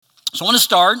So I want to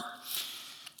start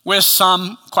with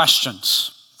some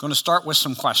questions. I'm going to start with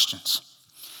some questions.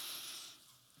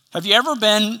 Have you ever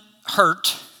been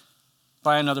hurt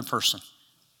by another person?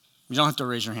 You don't have to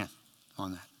raise your hand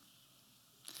on that.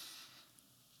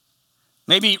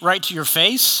 Maybe right to your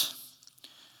face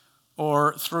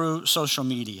or through social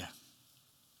media.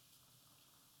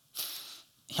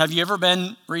 Have you ever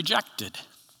been rejected?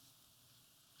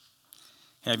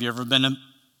 Have you ever been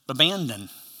abandoned?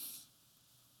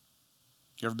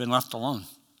 You ever been left alone?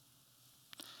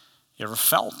 You ever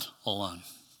felt alone?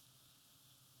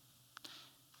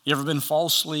 You ever been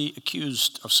falsely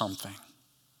accused of something?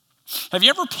 Have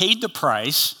you ever paid the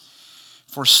price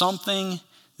for something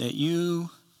that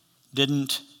you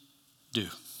didn't do?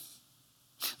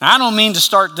 Now, I don't mean to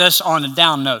start this on a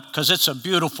down note because it's a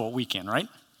beautiful weekend, right?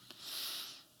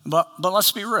 But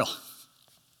let's be real.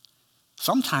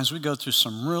 Sometimes we go through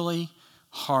some really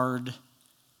hard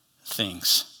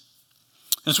things.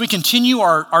 As we continue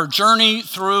our journey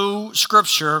through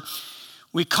Scripture,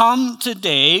 we come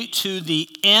today to the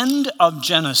end of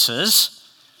Genesis,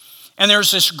 and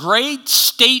there's this great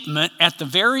statement at the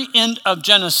very end of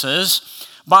Genesis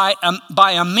by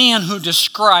a man who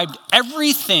described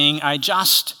everything I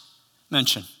just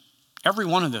mentioned, every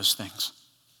one of those things.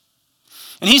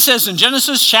 And he says in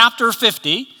Genesis chapter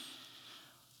 50,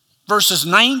 verses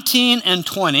 19 and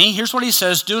 20, here's what he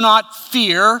says: "Do not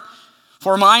fear,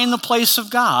 for am I in the place of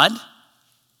God?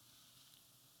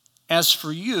 As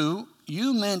for you,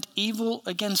 you meant evil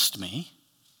against me."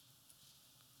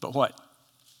 But what?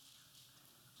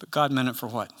 But God meant it for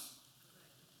what?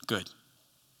 Good.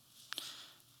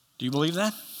 Do you believe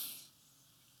that?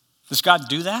 Does God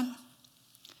do that?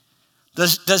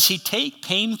 Does he take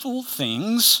painful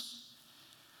things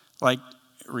like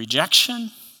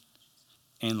rejection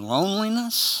and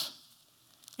loneliness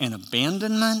and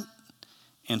abandonment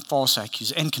and false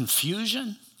accusation and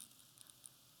confusion?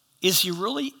 Is he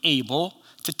really able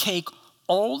to take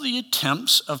all the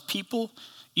attempts of people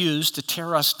used to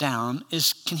tear us down?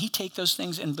 Can he take those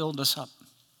things and build us up?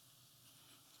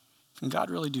 Can God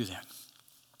really do that?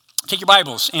 Take your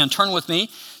Bibles and turn with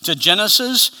me to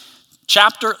Genesis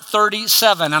chapter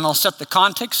 37, and I'll set the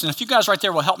context. And if you guys right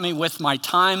there will help me with my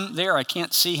time there, I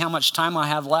can't see how much time I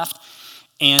have left,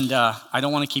 and I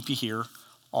don't want to keep you here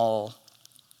all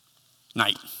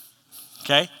night.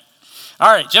 Okay?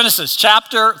 All right, Genesis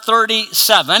chapter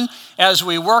 37. As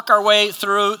we work our way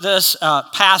through this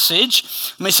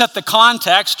passage, let me set the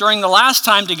context. During the last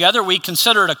time together, we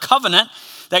considered a covenant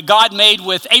that God made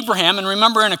with Abraham. And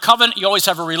remember, in a covenant, you always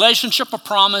have a relationship, a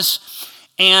promise,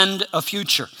 and a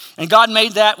future. And God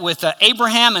made that with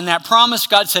Abraham, and that promise,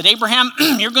 God said, Abraham,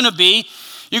 you're going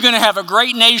to have a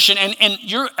great nation,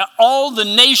 and all the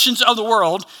nations of the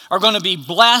world are going to be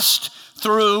blessed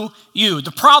through you.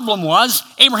 The problem was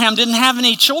Abraham didn't have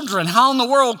any children. How in the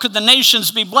world could the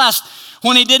nations be blessed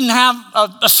when he didn't have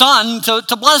a son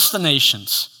to bless the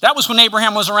nations? That was when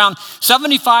Abraham was around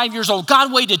 75 years old.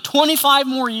 God waited 25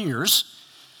 more years.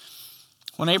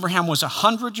 When Abraham was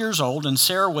 100 years old and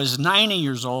Sarah was 90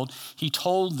 years old, he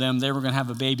told them they were going to have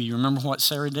a baby. You remember what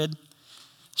Sarah did?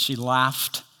 She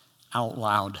laughed out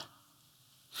loud.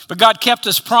 But God kept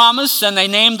his promise, and they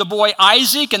named the boy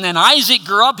Isaac. And then Isaac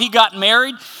grew up. He got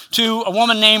married to a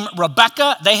woman named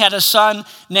Rebekah. They had a son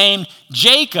named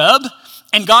Jacob.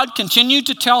 And God continued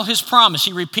to tell his promise.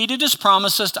 He repeated his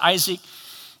promises to Isaac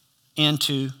and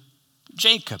to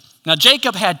Jacob. Now,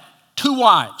 Jacob had 2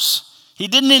 wives. He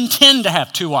didn't intend to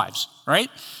have 2 wives, right?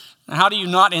 Now, how do you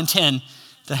not intend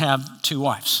to have 2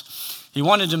 wives? He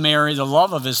wanted to marry the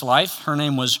love of his life. Her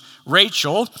name was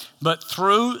Rachel, but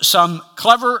through some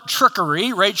clever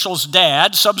trickery, Rachel's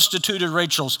dad substituted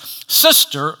Rachel's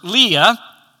sister, Leah,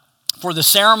 for the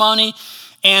ceremony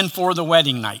and for the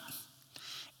wedding night.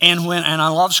 And I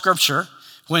love Scripture,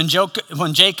 when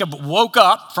Jacob woke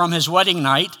up from his wedding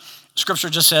night, Scripture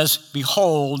just says,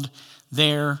 behold,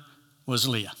 there was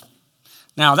Leah.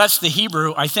 Now, that's the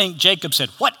Hebrew. I think Jacob said,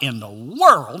 what in the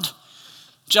world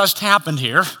just happened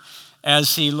here?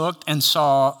 As he looked and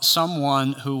saw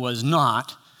someone who was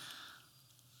not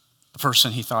the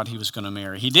person he thought he was going to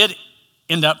marry. He did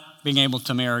end up being able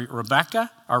to marry Rebekah,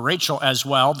 or Rachel as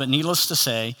well, but needless to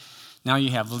say, now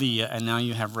you have Leah and now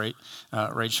you have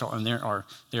Rachel, and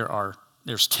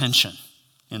there's tension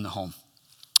in the home.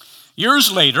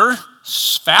 Years later,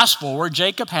 fast forward,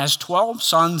 Jacob has 12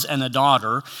 sons and a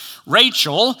daughter.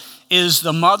 Rachel is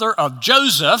the mother of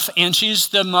Joseph, and she's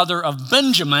the mother of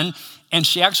Benjamin. And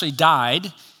she actually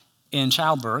died in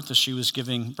childbirth as she was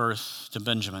giving birth to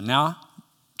Benjamin. Now,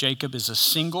 Jacob is a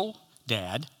single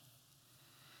dad,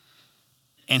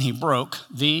 and he broke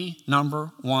the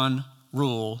number 1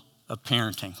 rule of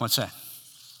parenting. What's that?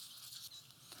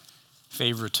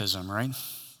 Favoritism, right?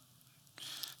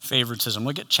 Favoritism.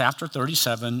 Look at chapter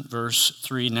 37, verse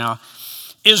 3. Now,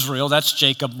 Israel, that's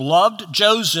Jacob, loved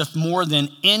Joseph more than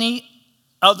any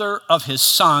other of his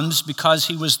sons because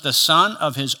he was the son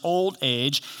of his old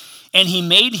age, and he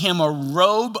made him a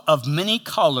robe of many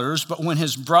colors. But when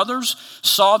his brothers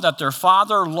saw that their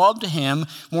father loved him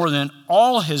more than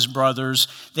all his brothers,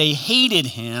 they hated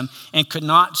him and could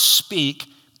not speak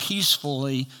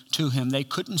peacefully to him. They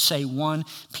couldn't say one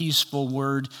peaceful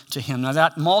word to him. Now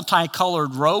that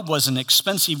multicolored robe was an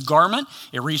expensive garment.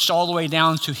 It reached all the way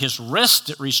down to his wrist.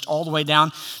 It reached all the way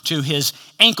down to his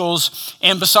ankles.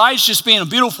 And besides just being a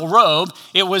beautiful robe,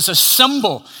 it was a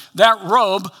symbol. That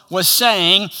robe was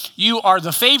saying, you are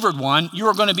the favored one. You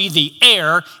are going to be the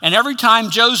heir. And every time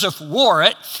Joseph wore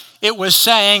it, it was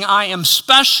saying, I am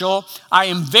special. I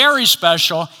am very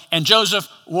special. And Joseph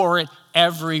wore it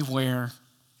everywhere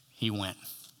he went.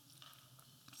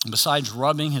 And besides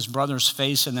rubbing his brother's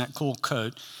face in that cool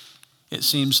coat, it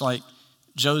seems like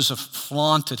Joseph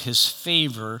flaunted his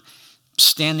favor,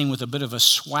 standing with a bit of a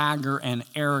swagger and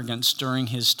arrogance during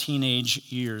his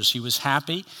teenage years. He was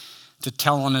happy to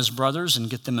tell on his brothers and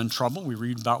get them in trouble. We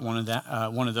read about one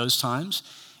of those times.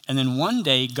 And then one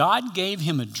day, God gave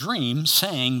him a dream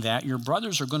saying that your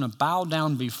brothers are going to bow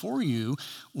down before you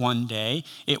one day.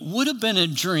 It would have been a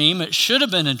dream. It should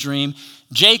have been a dream.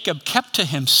 Jacob kept to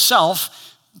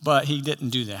himself, but he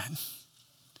didn't do that.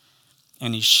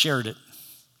 And he shared it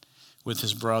with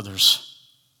his brothers.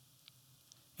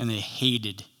 And they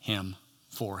hated him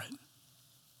for it.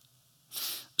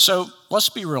 So let's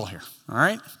be real here, all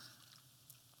right?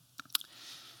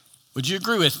 Would you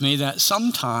agree with me that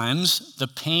sometimes the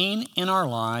pain in our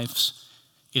lives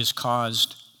is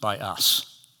caused by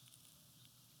us?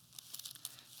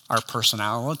 Our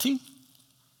personality,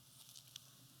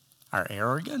 our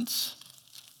arrogance,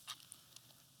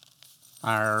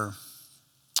 our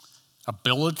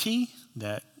ability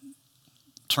that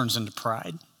turns into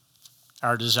pride,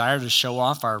 our desire to show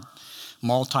off our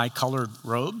multicolored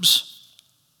robes.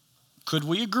 Could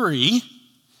we agree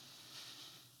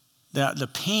that the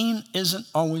pain isn't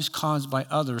always caused by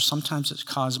others? Sometimes it's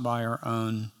caused by our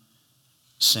own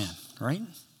sin, right?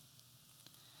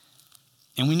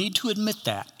 And we need to admit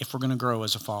that if we're going to grow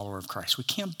as a follower of Christ. We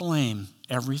can't blame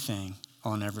everything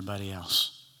on everybody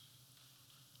else.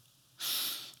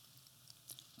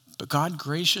 But God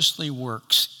graciously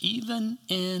works even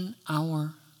in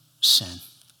our sin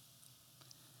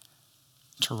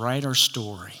to write our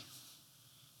story,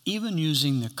 even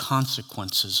using the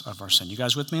consequences of our sin. You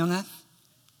guys with me on that?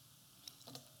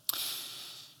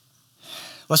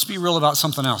 Let's be real about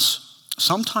something else.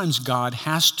 Sometimes God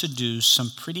has to do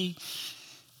some pretty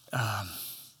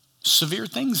severe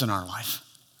things in our life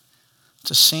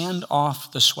to sand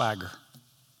off the swagger,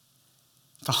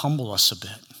 to humble us a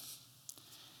bit,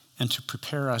 and to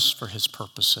prepare us for his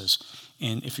purposes.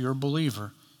 And if you're a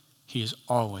believer, he is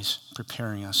always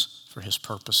preparing us for his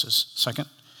purposes. 2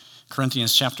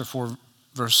 Corinthians chapter 4,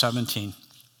 verse 17,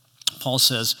 Paul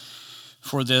says,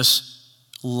 for this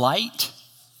light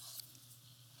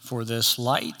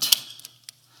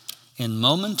and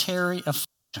momentary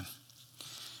affliction,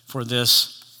 for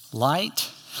this light.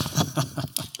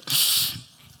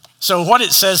 So what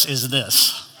it says is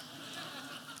this.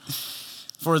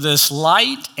 For this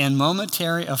light and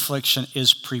momentary affliction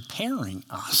is preparing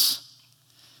us.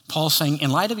 Paul's saying,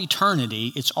 in light of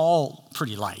eternity, it's all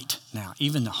pretty light now,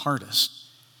 even the hardest.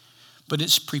 But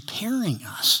it's preparing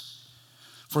us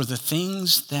for the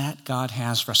things that God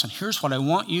has for us. And here's what I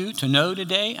want you to know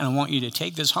today, and I want you to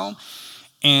take this home,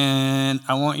 and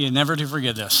I want you never to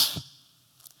forget this.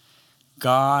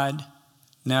 God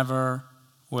never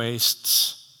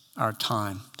wastes our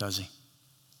time, does he?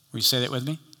 Will you say that with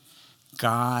me?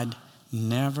 God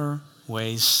never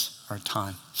wastes our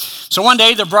time. So one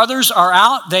day the brothers are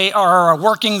out. They are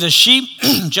working the sheep.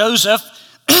 Joseph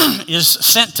is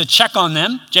sent to check on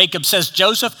them. Jacob says,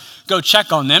 Joseph, go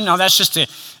check on them. Now that's just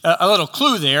a little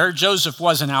clue there. Joseph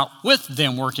wasn't out with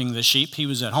them working the sheep. He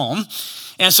was at home.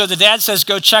 And so the dad says,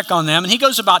 go check on them. And he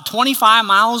goes about 25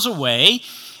 miles away.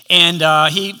 And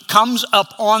he comes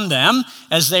up on them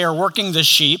as they are working the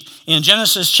sheep. In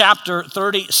Genesis chapter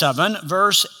 37,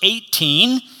 verse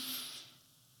 18,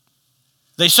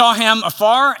 they saw him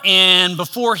afar, and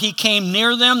before he came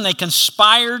near them, they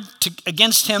conspired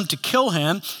against him to kill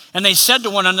him. And they said to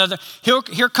one another,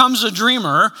 here comes a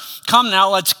dreamer. Come now,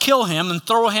 let's kill him and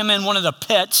throw him in one of the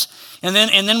pits. And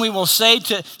then we will say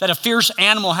that a fierce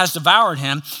animal has devoured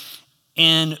him,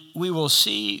 and we will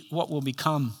see what will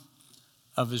become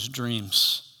of his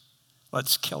dreams.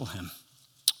 Let's kill him.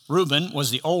 Reuben was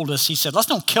the oldest, he said, let's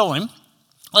don't kill him.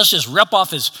 Let's just rip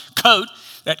off his coat,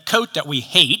 that coat that we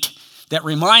hate, that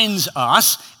reminds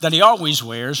us that he always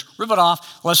wears. Rip it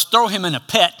off. Let's throw him in a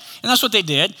pit. And that's what they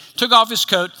did. Took off his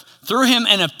coat, threw him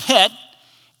in a pit,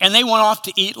 and they went off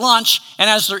to eat lunch. And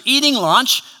as they're eating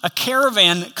lunch, a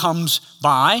caravan comes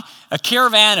by, a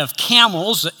caravan of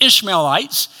camels, the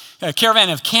Ishmaelites, a caravan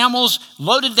of camels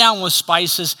loaded down with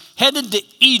spices, headed to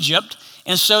Egypt.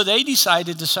 And so they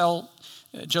decided to sell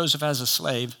Joseph as a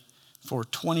slave for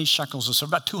 20 shekels of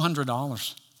silver, about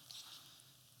 $200.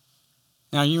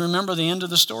 Now, you remember the end of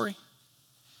the story?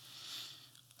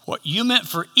 What you meant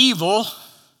for evil,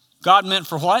 God meant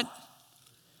for what?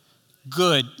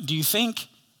 Good. Do you think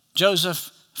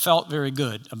Joseph felt very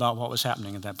good about what was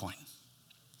happening at that point?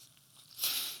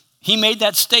 He made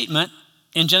that statement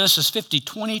in Genesis 50,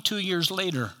 22 years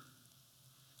later.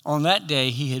 On that day,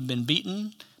 he had been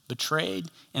beaten, betrayed,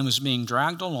 and was being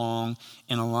dragged along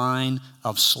in a line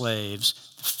of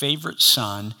slaves. The favorite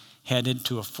son headed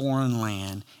to a foreign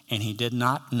land, and he did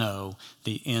not know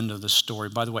the end of the story.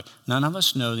 By the way, none of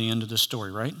us know the end of the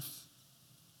story, right?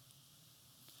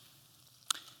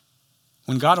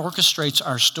 When God orchestrates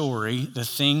our story, the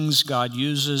things God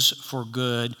uses for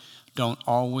good don't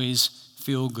always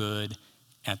feel good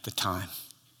at the time.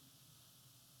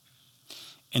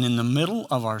 And in the middle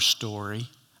of our story,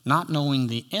 not knowing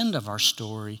the end of our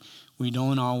story, we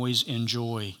don't always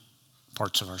enjoy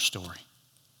parts of our story.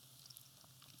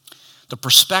 The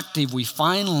perspective we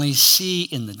finally see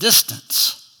in the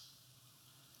distance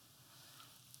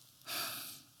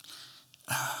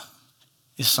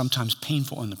is sometimes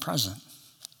painful in the present.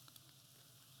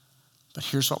 But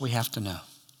here's what we have to know,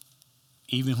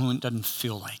 even when it doesn't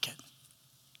feel like it.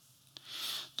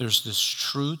 There's this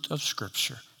truth of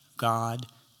Scripture. God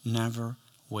never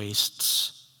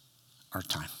wastes our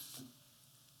time.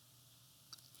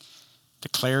 The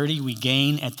clarity we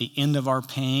gain at the end of our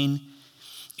pain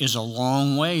is a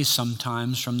long way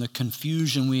sometimes from the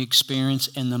confusion we experience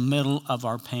in the middle of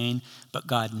our pain, but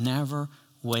God never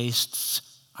wastes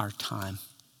our time.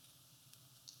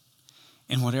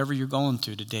 And whatever you're going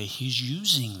through today, he's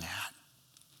using that.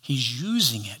 He's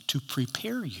using it to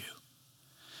prepare you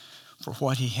for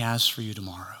what he has for you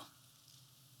tomorrow.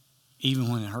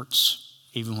 Even when it hurts,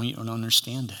 even when you don't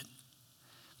understand it.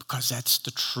 Because that's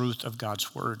the truth of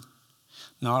God's word.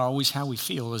 Not always how we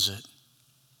feel, is it?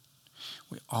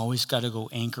 We always got to go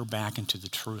anchor back into the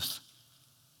truth.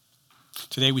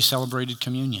 Today we celebrated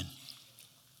communion.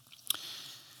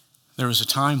 There was a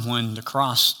time when the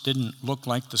cross didn't look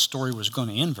like the story was going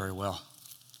to end very well,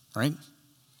 right?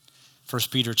 1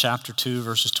 Peter chapter 2,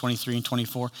 verses 23 and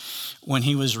 24. When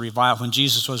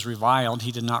Jesus was reviled,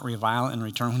 he did not revile in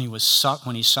return.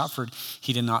 When he suffered,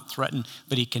 he did not threaten,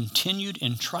 but he continued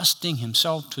entrusting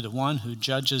himself to the one who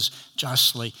judges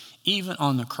justly. Even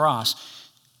on the cross,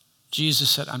 Jesus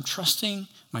said, I'm trusting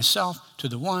myself to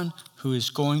the one who is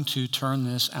going to turn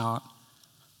this out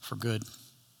for good.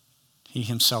 He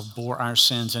himself bore our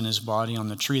sins in his body on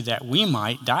the tree that we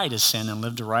might die to sin and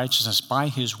live to righteousness. By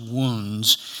his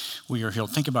wounds we are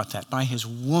healed. Think about that. By his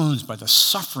wounds, by the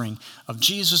suffering of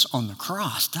Jesus on the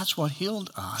cross, that's what healed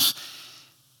us.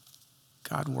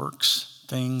 God works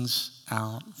things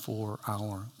out for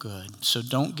our good. So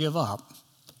don't give up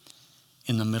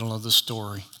in the middle of the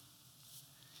story.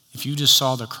 If you just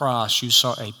saw the cross, you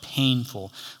saw a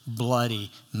painful,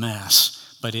 bloody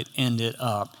mess, but it ended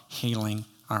up healing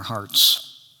our hearts.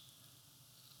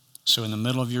 So in the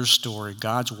middle of your story,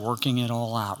 God's working it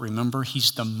all out. Remember,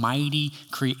 he's the mighty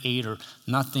creator.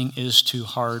 Nothing is too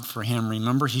hard for him.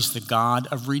 Remember, he's the God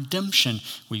of redemption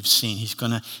we've seen. He's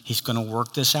gonna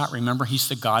work this out. Remember, he's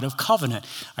the God of covenant.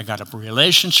 I got a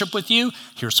relationship with you.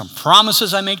 Here's some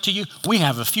promises I make to you. We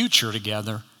have a future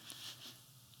together.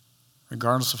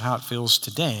 Regardless of how it feels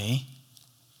today,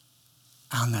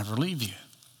 I'll never leave you,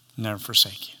 never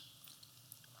forsake you.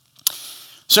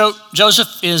 So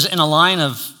Joseph is in a line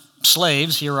of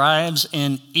slaves. He arrives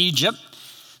in Egypt,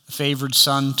 the favored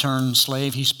son turned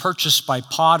slave. He's purchased by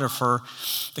Potiphar,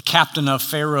 the captain of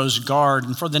Pharaoh's guard.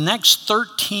 And for the next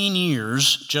 13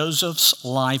 years, Joseph's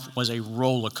life was a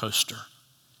roller coaster.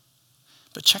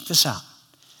 But check this out.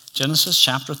 Genesis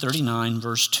chapter 39,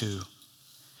 verse 2.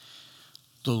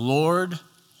 The Lord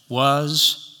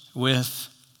was with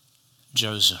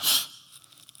Joseph,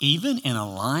 even in a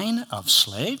line of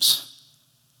slaves,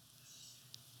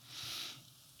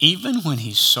 even when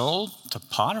he's sold to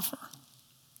Potiphar.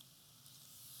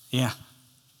 Yeah,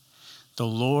 the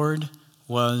Lord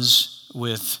was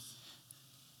with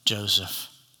Joseph,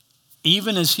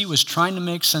 even as he was trying to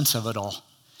make sense of it all.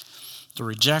 the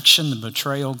rejection, the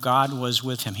betrayal, God was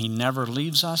with him. He never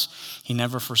leaves us. He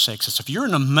never forsakes us. If you're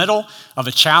in the middle of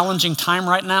a challenging time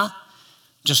right now,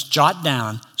 just jot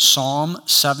down Psalm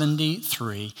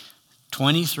 73,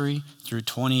 23 through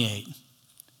 28,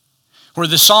 where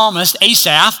the psalmist,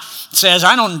 Asaph, says,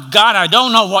 God, I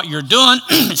don't know what you're doing.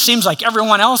 It seems like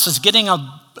everyone else is getting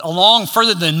along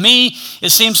further than me. It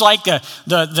seems like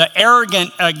the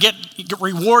arrogant get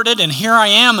rewarded, and here I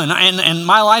am, and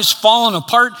my life's fallen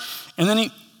apart. And then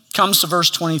he comes to verse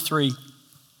 23,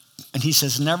 and he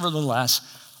says, nevertheless,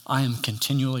 I am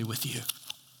continually with you.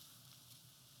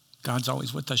 God's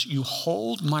always with us. You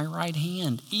hold my right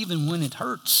hand, even when it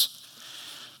hurts.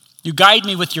 You guide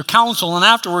me with your counsel, and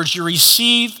afterwards you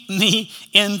receive me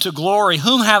into glory.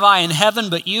 Whom have I in heaven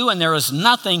but you? And there is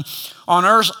nothing on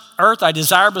earth I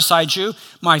desire besides you.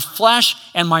 My flesh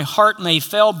and my heart may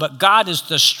fail, but God is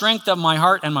the strength of my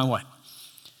heart and my what?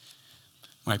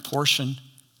 My portion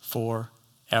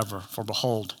forever. For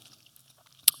behold,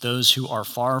 those who are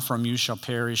far from you shall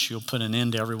perish. You'll put an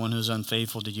end to everyone who's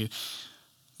unfaithful to you.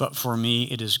 But for me,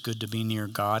 it is good to be near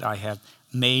God. I have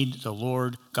made the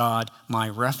Lord God my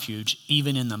refuge,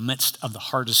 even in the midst of the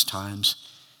hardest times,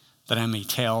 that I may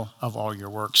tell of all your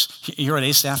works. You hear what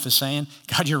Asaph is saying?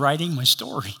 God, you're writing my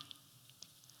story.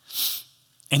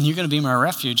 And you're going to be my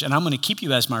refuge, and I'm going to keep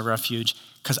you as my refuge,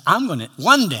 because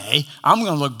one day, I'm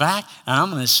going to look back, and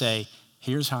I'm going to say,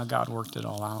 here's how God worked it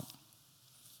all out.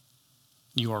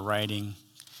 You are writing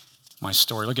my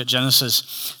story. Look at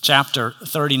Genesis chapter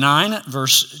 39,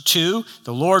 verse 2.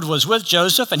 The Lord was with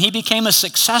Joseph, and he became a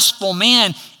successful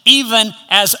man, even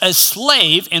as a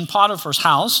slave in Potiphar's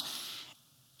house.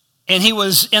 And he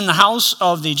was in the house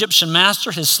of the Egyptian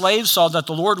master. His slaves saw that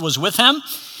the Lord was with him,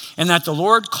 and that the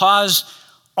Lord caused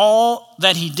all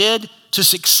that he did to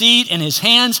succeed in his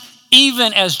hands.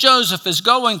 Even as Joseph is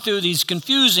going through these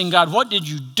confusing, God, what did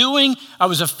you doing? I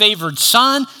was a favored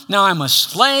son. Now I'm a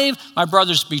slave. My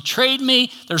brothers betrayed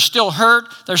me. There's still hurt.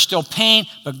 There's still pain,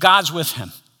 but God's with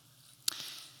him.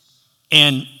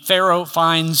 And Pharaoh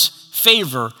finds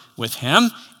favor with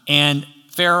him, and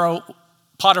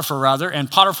Potiphar, and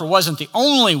Potiphar wasn't the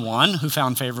only one who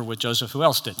found favor with Joseph. Who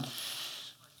else did?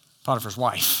 Potiphar's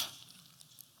wife.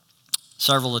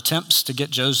 Several attempts to get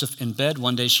Joseph in bed.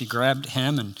 One day she grabbed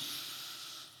him and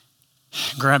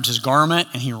grabbed his garment,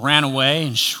 and he ran away,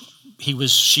 and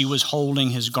she was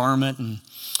holding his garment, and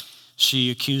she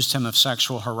accused him of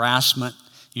sexual harassment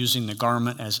using the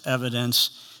garment as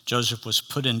evidence. Joseph was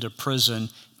put into prison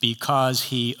because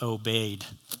he obeyed.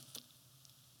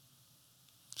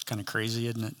 It's kind of crazy,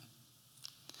 isn't it?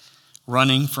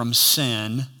 Running from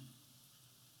sin,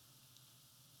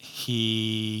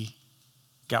 he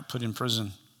got put in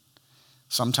prison.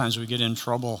 Sometimes we get in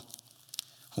trouble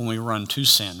when we run to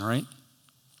sin, right?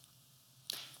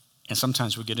 And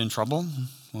sometimes we get in trouble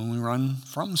when we run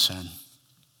from sin,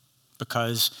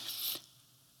 because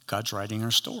God's writing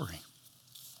our story.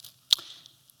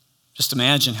 Just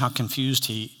imagine how confused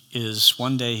he is.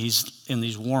 One day he's in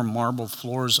these warm marble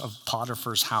floors of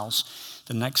Potiphar's house.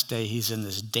 The next day he's in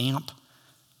this damp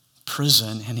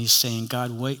prison, and he's saying,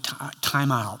 God, wait,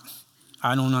 time out.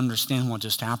 I don't understand what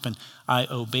just happened. I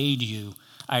obeyed you.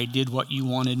 I did what you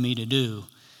wanted me to do.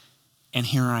 And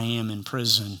here I am in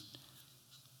prison.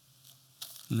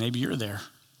 Maybe you're there.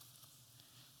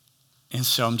 And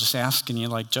so I'm just asking you,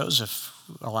 like Joseph,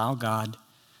 allow God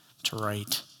to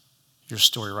write your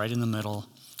story right in the middle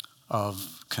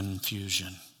of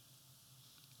confusion.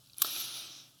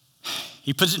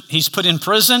 He's put in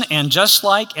prison, and just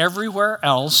like everywhere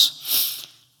else,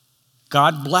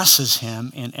 God blesses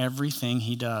him in everything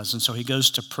he does. And so he goes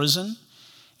to prison,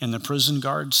 and the prison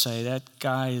guards say, that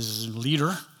guy is a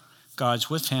leader. God's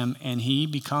with him, and he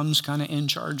becomes kind of in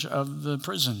charge of the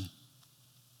prison.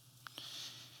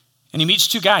 And he meets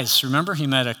two guys. Remember, he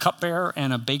met a cupbearer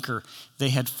and a baker. They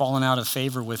had fallen out of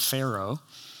favor with Pharaoh,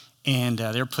 and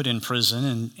they're put in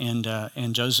prison,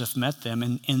 and Joseph met them,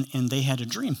 and they had a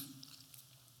dream.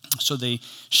 So they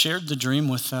shared the dream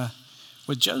with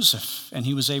Joseph, and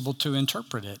he was able to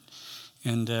interpret it.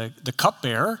 And the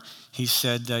cupbearer, he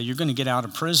said, you're going to get out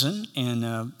of prison,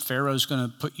 and Pharaoh's going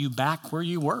to put you back where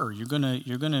you were. You're going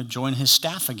to join his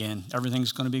staff again.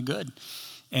 Everything's going to be good.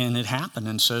 And it happened.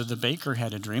 And so the baker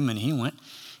had a dream, and he went,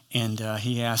 and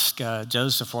he asked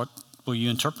Joseph, what will you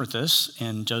interpret this?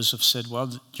 And Joseph said,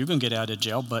 well, you're going to get out of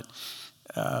jail, but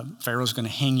Pharaoh's going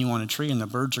to hang you on a tree, and the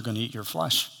birds are going to eat your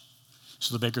flesh.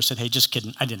 So the baker said, hey, just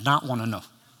kidding. I did not want to know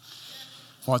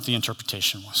what the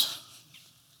interpretation was.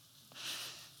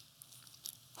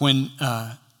 When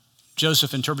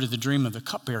Joseph interpreted the dream of the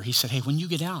cupbearer, he said, hey, when you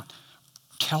get out,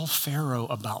 tell Pharaoh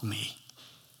about me.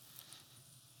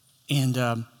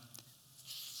 And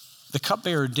The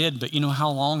cupbearer did, but you know how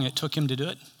long it took him to do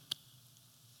it?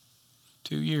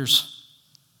 2 years.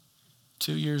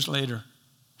 2 years later,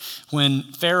 when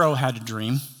Pharaoh had a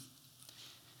dream,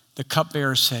 the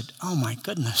cupbearer said, "Oh my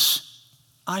goodness,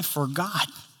 I forgot.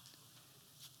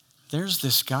 There's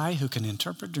this guy who can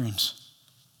interpret dreams."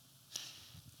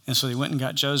 And so they went and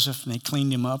got Joseph, and they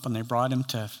cleaned him up, and they brought him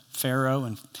to Pharaoh,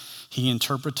 and he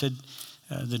interpreted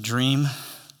the dream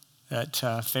that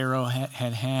Pharaoh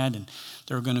had, and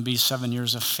there were going to be 7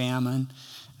 years of famine,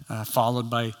 followed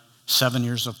by 7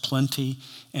 years of plenty.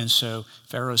 And so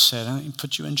Pharaoh said, "I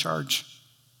put you in charge."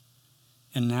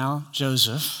 And now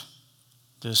Joseph,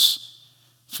 this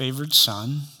favored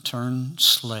son, turned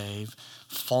slave,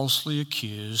 falsely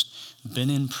accused, been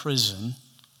in prison.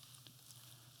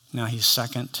 Now he's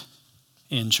second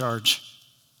in charge.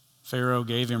 Pharaoh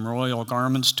gave him royal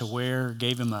garments to wear,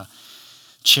 gave him a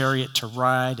chariot to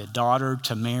ride, a daughter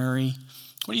to marry.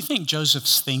 What do you think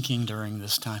Joseph's thinking during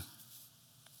this time?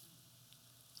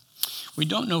 We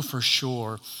don't know for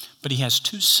sure, but he has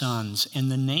 2 sons,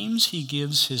 and the names he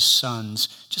gives his sons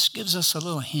just gives us a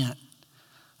little hint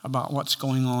about what's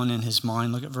going on in his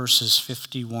mind. Look at verses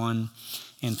 51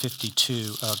 and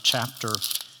 52 of chapter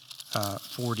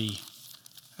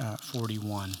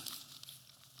 41.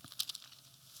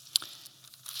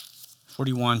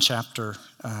 41, chapter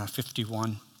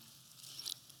 51.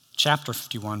 Chapter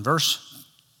 51, verse,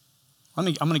 I'm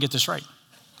going to get this right.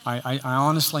 I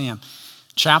honestly am.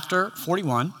 Chapter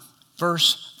 41,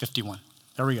 verse 51.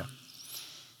 There we go.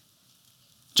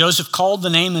 Joseph called the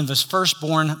name of his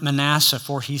firstborn Manasseh,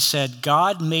 for he said,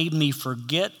 "God made me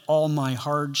forget all my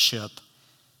hardship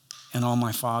and all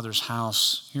my father's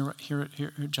house." Hear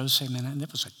Joseph say, "Man,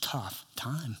 that was a tough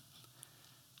time.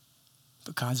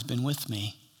 But God's been with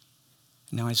me.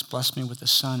 Now he's blessed me with a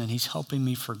son, and he's helping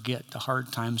me forget the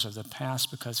hard times of the past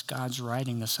because God's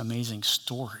writing this amazing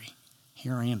story.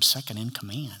 Here I am, second in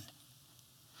command."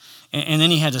 And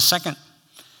then he had a second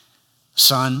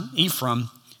son, Ephraim,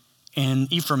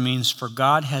 and Ephraim means, "For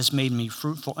God has made me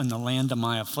fruitful in the land of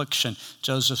my affliction."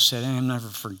 Joseph said, "I'll never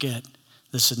forget.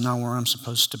 This is not where I'm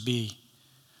supposed to be.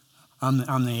 I'm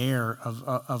the heir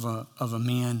of a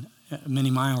man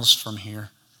many miles from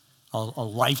here, a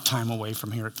lifetime away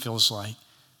from here, it feels like.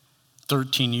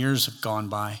 13 years have gone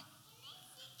by.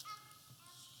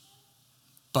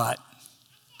 But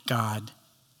God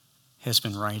has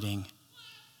been writing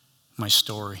my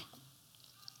story."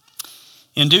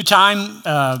 In due time,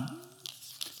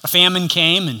 a famine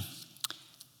came, and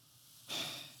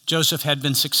Joseph had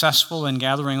been successful in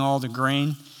gathering all the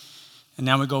grain. And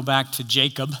now we go back to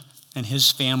Jacob and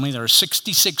his family. There are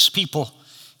 66 people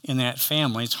in that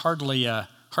family. It's hardly a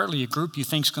group you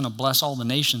think is going to bless all the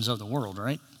nations of the world,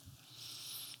 right?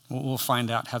 We'll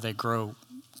find out how they grow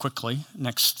quickly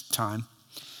next time.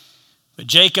 But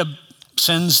Jacob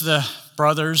sends the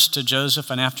brothers to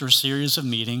Joseph, and after a series of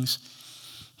meetings,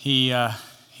 he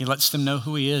lets them know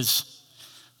who he is.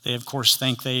 They, of course,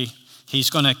 think he's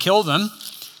going to kill them,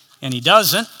 and he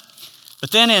doesn't.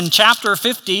 But then in chapter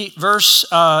 50, verse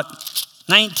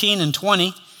 19 and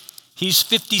 20, he's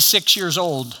 56 years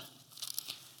old.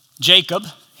 Jacob,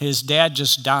 his dad,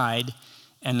 just died,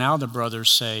 and now the brothers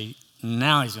say,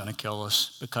 now he's going to kill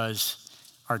us because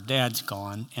our dad's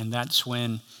gone. And that's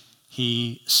when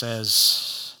he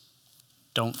says,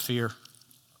 "Don't fear,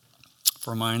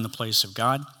 for am I in the place of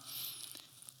God?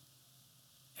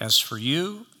 As for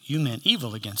you, you meant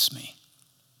evil against me,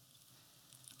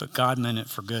 but God meant it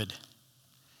for good,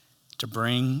 to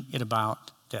bring it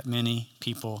about that many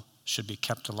people should be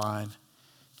kept alive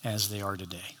as they are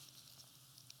today."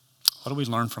 What do we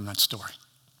learn from that story?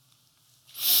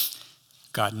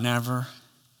 God never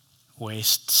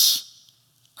wastes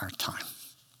our time.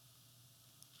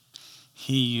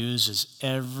 He uses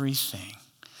everything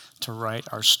to write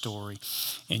our story.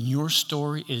 And your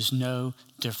story is no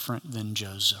different than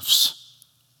Joseph's.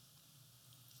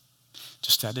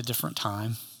 Just at a different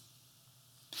time.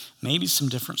 Maybe some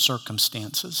different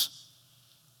circumstances.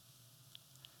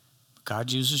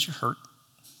 God uses your hurt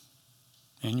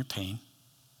and your pain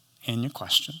and your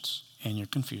questions and your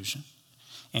confusion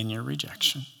and your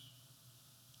rejection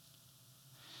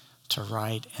to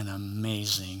write an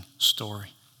amazing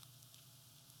story.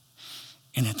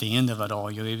 And at the end of it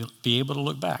all, you'll be able to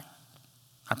look back,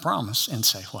 I promise, and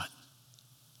say, what?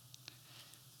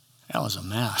 That was a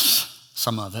mess,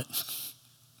 some of it.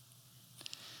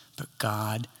 But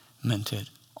God meant it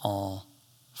all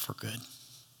for good.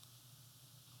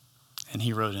 And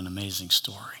he wrote an amazing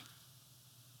story.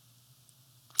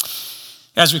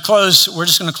 As we close, we're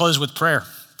just going to close with prayer.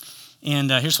 And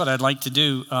here's what I'd like to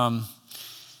do.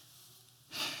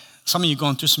 Some of you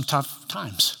going through some tough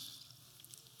times.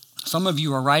 Some of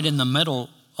you are right in the middle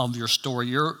of your story.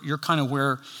 You're kind of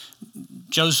where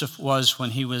Joseph was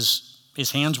when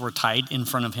his hands were tied in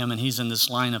front of him and he's in this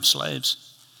line of slaves.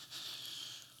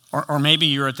 Or maybe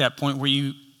you're at that point where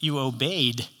you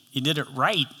obeyed. You did it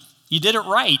right. You did it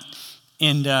right.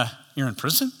 And you're in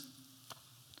prison.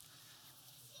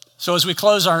 So as we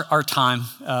close our time,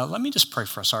 let me just pray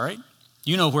for us, all right?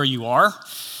 You know where you are.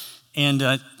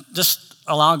 And just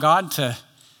allow God to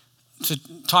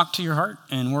talk to your heart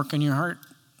and work in your heart.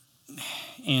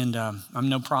 And I'm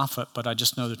no prophet, but I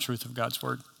just know the truth of God's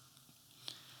word.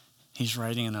 He's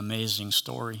writing an amazing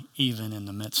story, even in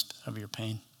the midst of your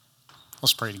pain.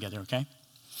 Let's pray together, okay?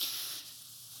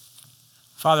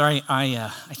 Father,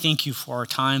 I thank you for our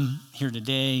time here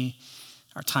today,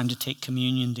 our time to take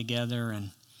communion together,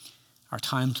 and our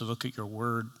time to look at your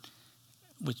word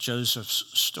with Joseph's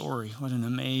story. What an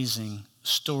amazing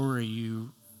story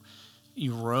you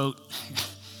wrote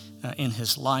in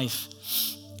his life.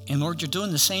 And Lord, you're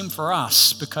doing the same for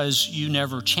us because you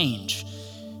never change.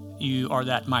 You are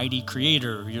that mighty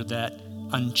creator. You're that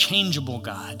unchangeable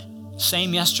God.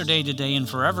 Same yesterday, today, and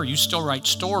forever. You still write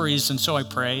stories, and so I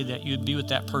pray that you'd be with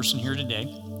that person here today,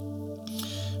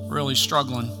 really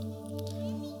struggling,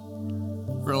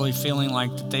 really feeling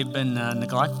like that they've been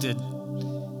neglected,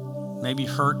 maybe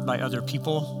hurt by other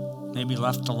people, maybe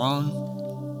left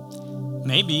alone.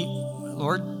 Maybe,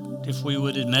 Lord, if we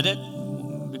would admit it,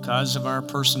 because of our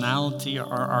personality or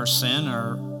our sin,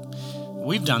 or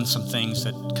we've done some things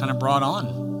that kind of brought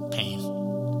on pain.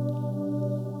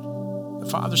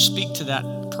 Father, speak to that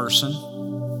person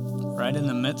right in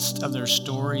the midst of their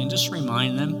story and just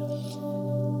remind them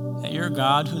that you're a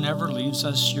God who never leaves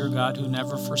us. You're a God who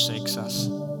never forsakes us.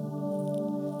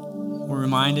 We're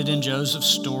reminded in Joseph's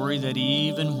story that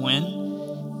even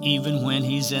when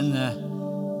he's in the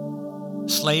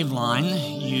slave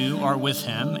line, you are with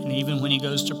him. And even when he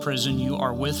goes to prison, you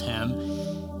are with him.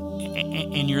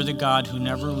 And you're the God who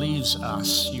never leaves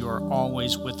us. You are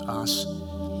always with us.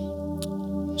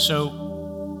 So,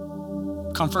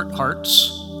 comfort hearts,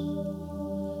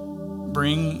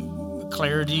 bring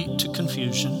clarity to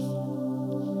confusion,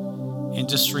 and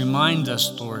just remind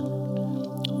us, Lord,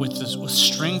 with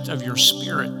strength of your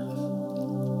Spirit,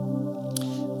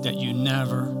 that you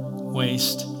never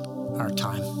waste our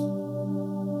time.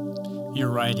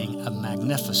 You're writing a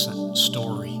magnificent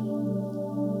story.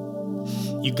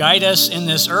 You guide us in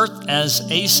this earth, as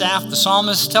Asaph, the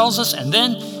psalmist, tells us, and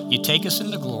then you take us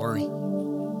into glory.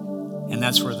 And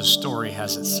that's where the story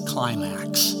has its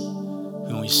climax,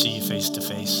 when we see you face to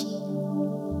face.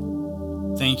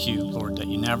 Thank you, Lord, that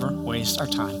you never waste our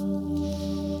time.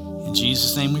 In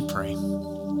Jesus' name we pray.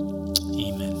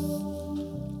 Amen.